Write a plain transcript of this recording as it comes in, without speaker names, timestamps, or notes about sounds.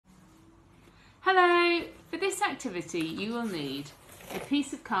Hello! For this activity you will need a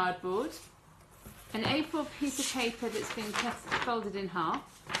piece of cardboard, an A4 piece of paper that's been folded in half,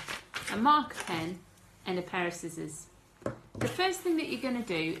 a marker pen and a pair of scissors. The first thing that you're going to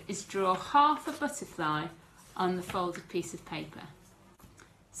do is draw half a butterfly on the folded piece of paper.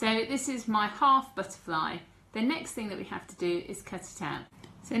 So this is my half butterfly. The next thing that we have to do is cut it out.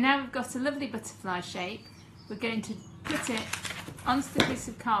 So now we've got a lovely butterfly shape, we're going to put it onto the piece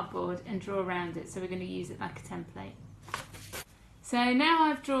of cardboard and draw around it, so we're going to use it like a template. So now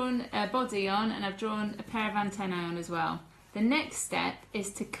I've drawn a body on and I've drawn a pair of antennae on as well. The next step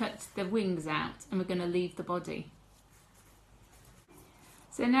is to cut the wings out and we're going to leave the body.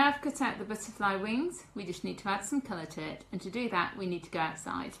 So now I've cut out the butterfly wings, we just need to add some colour to it, and to do that we need to go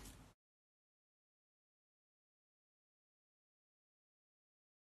outside.